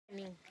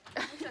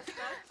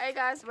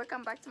Hi guys,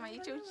 welcome back to my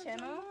YouTube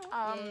channel.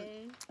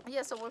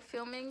 Yeah, so we're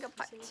filming a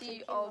part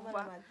 2 of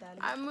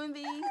our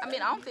movie.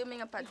 I'm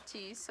filming a part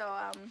 2. So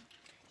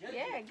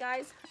yeah,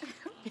 guys,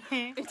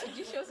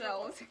 introduce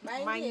yourselves.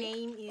 My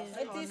name is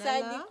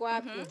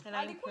Ornella, and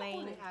I'm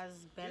playing as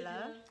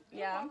Bella.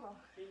 Yeah,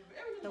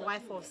 the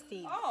wife of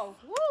Steve. Oh,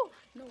 woo!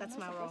 No, that's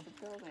my role.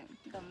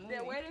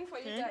 They're waiting for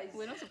you guys.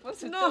 We're not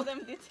supposed to tell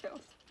them details.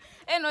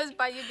 Anyways,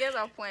 but you get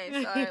our point.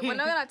 So we're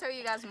not gonna tell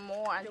you guys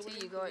more until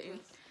you go in.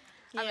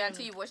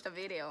 Until you watch the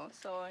video.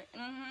 So,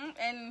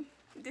 and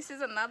this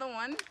is another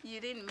one.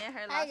 You didn't meet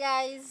her last. Hi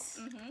guys,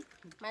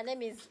 my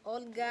name is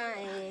Olga,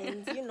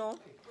 and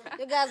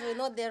you guys will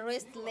know the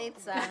rest later.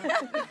 That's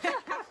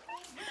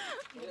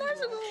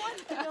a good one.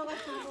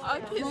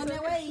 Okay, so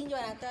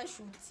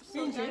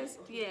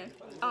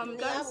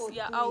guys,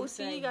 yeah, I will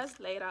see you guys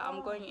later.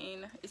 I'm going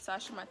in. It's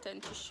actually my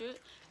turn to shoot.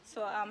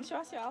 So show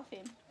us your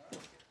outfit.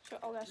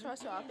 Show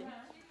us your outfit.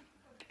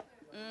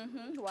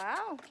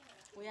 Wow.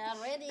 We are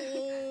ready.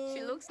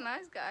 She looks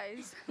nice,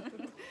 guys.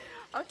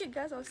 Okay,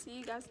 guys, I'll see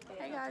you guys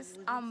later. Hey guys,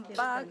 I'm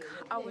back.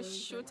 I was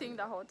shooting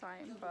the whole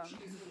time, but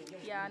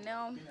yeah,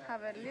 now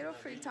have a little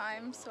free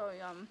time, so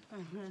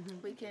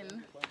we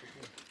can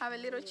have a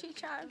little chit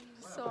chat.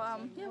 So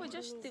yeah, we're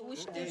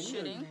still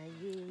shooting.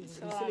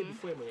 So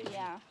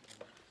yeah,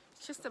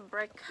 it's just a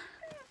break,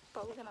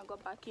 but we're gonna go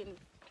back in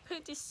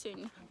pretty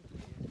soon.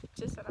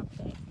 Just an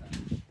update.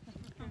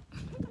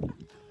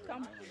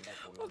 Come.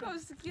 So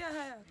guys,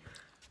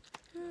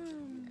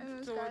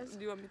 what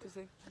do you want me to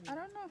say? I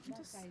don't know.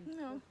 Just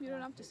you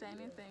don't have to say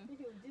anything.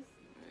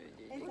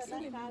 Anyways,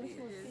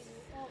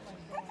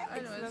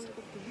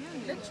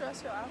 let's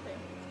trust your outfit.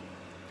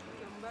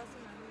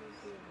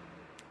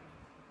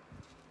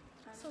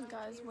 So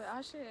guys, we're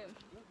actually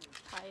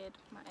tired.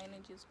 My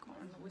energy is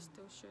gone. We're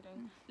still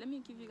shooting. Let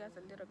me give you guys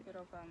a little bit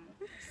of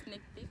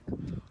sneak peek.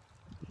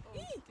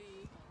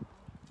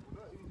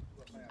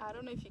 I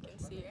don't know if you can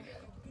see it.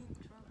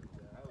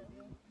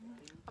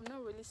 I'm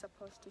not really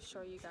supposed to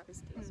show you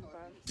guys this,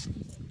 but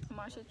I'm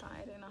actually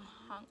tired and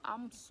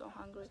I'm so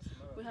hungry.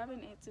 We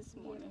haven't eaten this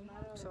morning,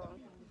 so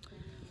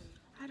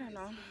I don't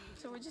know.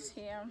 So we're just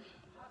here.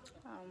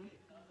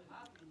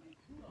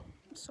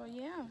 So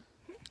yeah.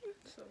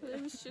 So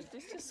let's just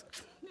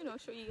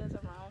show you guys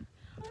around.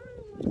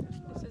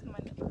 This is my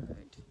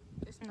neighborhood.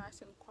 It's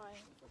nice and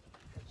quiet.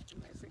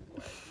 Nice and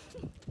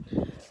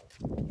quiet.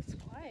 It's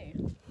quiet.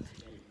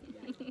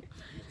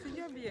 I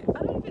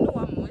don't even know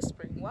why I'm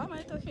whispering. Why am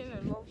I talking in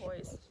a low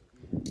voice?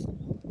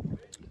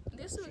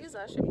 This wig is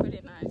actually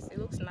pretty nice. It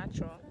looks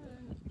natural.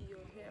 Your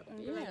hair,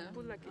 Yeah.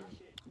 like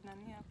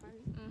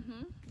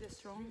the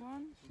strong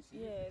one.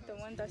 Yeah, the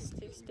one that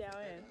sticks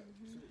down.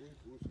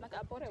 Like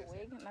I bought a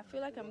wig, and I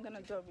feel like I'm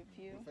gonna do a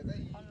review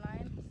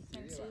online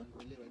and see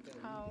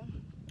how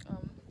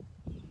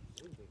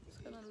it's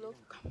gonna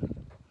look.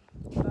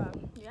 But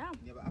yeah.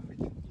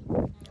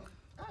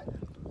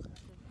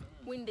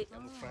 Windy.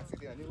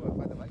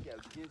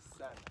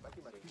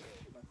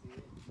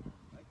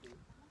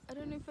 I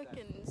don't know if I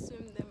can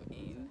zoom them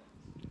in.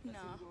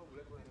 No.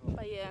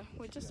 But yeah,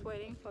 we're just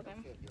waiting for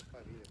them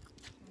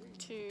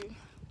to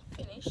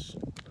finish.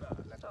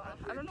 So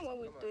I don't know what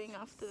we're doing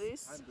after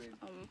this.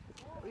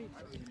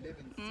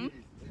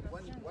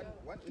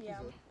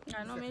 Yeah,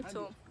 I know, me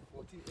too.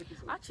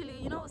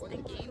 Actually, I was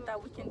thinking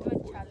that we can do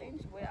a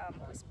challenge where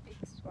we speak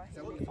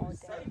Swahili all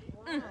day.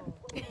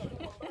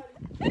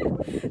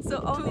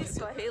 So only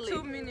Swahili.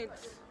 2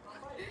 minutes.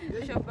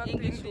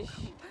 English.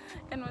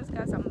 Anyways,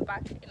 guys, I'm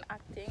back in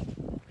acting.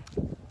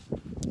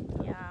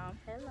 Yeah.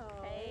 Hello.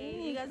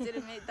 Hey, you guys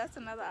didn't meet. That's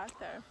another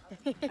actor.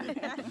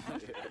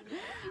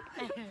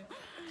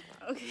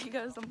 Okay,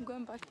 guys, I'm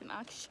going back in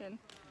action.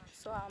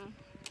 So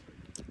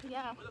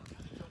yeah,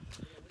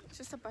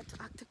 just about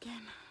to act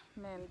again.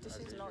 Man, this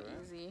is not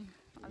easy.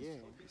 Yeah,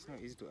 it's not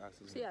easy to act.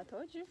 See, I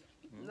told you.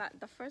 Like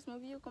the first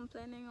movie, you're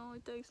complaining, oh,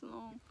 it takes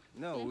long.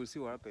 No, we'll see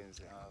what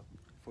happens.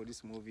 For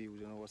this movie, we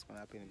don't know what's gonna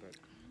happen, but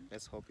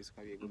let's hope it's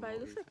gonna be a good movie. But it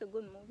looks like a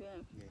good movie.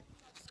 Yeah.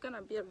 It's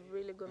gonna be a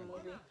really good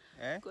movie.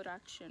 Eh? Good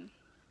action.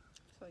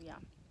 So yeah,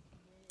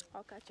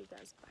 I'll catch you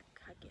guys back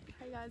again.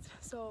 Hi guys,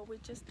 so we're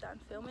just done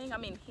filming.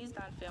 He's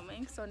done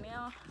filming. So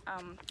now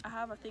I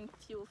have, I think,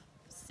 few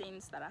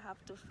scenes that I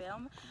have to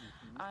film,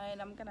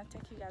 and I'm gonna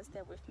take you guys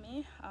there with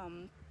me.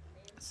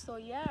 So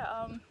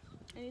yeah,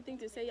 anything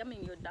to say?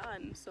 You're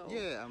done, so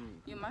Yeah,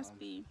 you must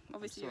be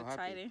obviously so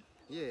excited.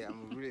 Yeah,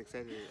 I'm really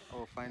excited.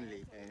 Oh,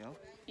 finally,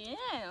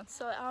 Yeah.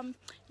 So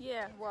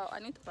yeah. Well, I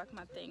need to pack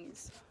my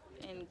things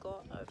and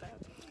go over,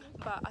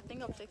 but I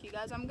think I'll take you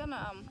guys. I'm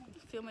gonna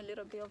film a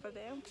little bit over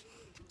there and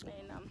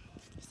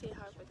see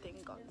how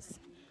everything goes.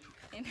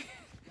 And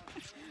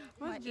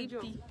my What's your EP.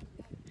 job?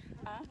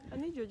 I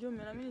need your job,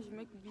 man. You should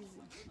make it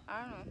busy.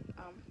 I don't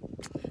know.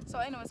 So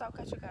anyways, I'll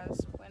catch you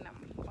guys when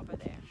I'm over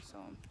there. So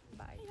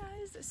bye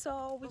guys.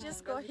 So we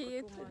just got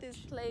here to this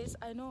place.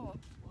 I know.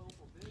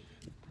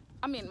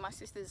 My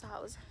sister's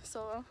house.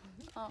 So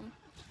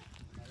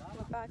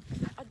we're back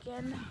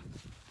again.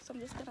 So I'm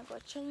just gonna go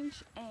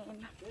change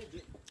and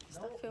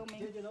start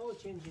filming.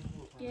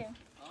 Yeah.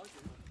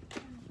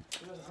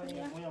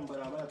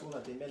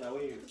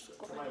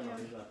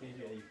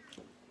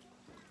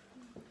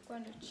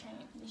 Going to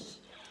change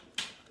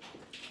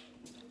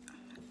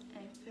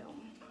and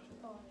film.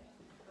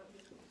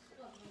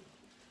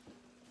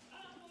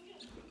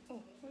 Oh,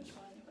 which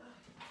one?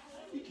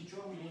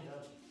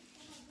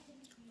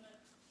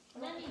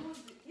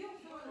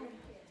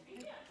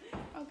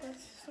 Okay,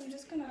 so I'm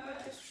just gonna go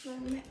to this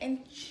room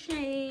and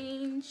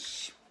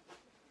change,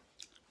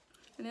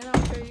 and then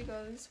I'll show you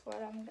guys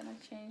what I'm gonna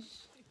change.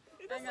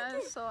 Hi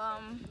guys, so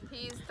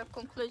here's the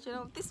conclusion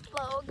of this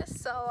vlog.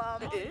 So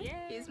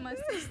here's my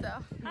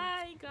sister.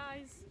 Hi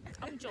guys,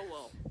 I'm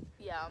Joelle.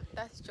 Yeah,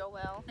 that's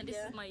Joelle. And this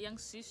is my young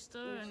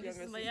sister, and this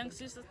is my young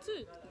sister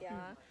too.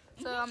 Yeah.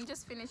 So I'm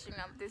just finishing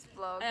up this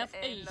vlog. I have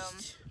and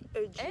aged.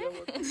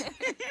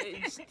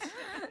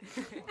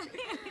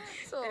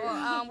 so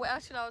we're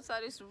actually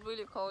outside. It's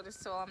really cold,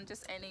 so I'm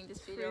just ending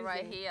this video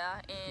right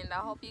here, and I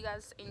hope you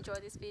guys enjoy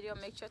this video.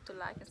 Make sure to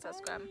like and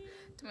subscribe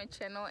to my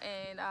channel,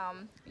 and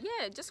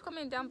yeah, just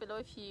comment down below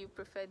if you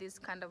prefer these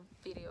kind of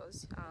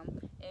videos,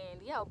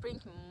 and yeah, I'll bring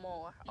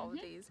more of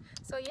these.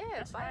 So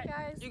yeah, bye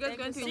guys. You guys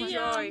going to so much.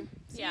 enjoy.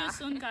 See you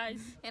soon,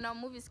 guys. And our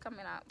movie's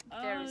coming up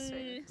very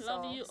soon,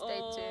 Love so you stay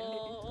tuned.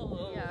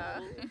 all. Yeah.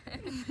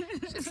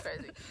 She's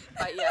crazy,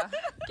 but yeah,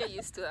 get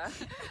used to that.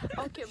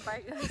 Okay,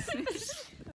 bye guys.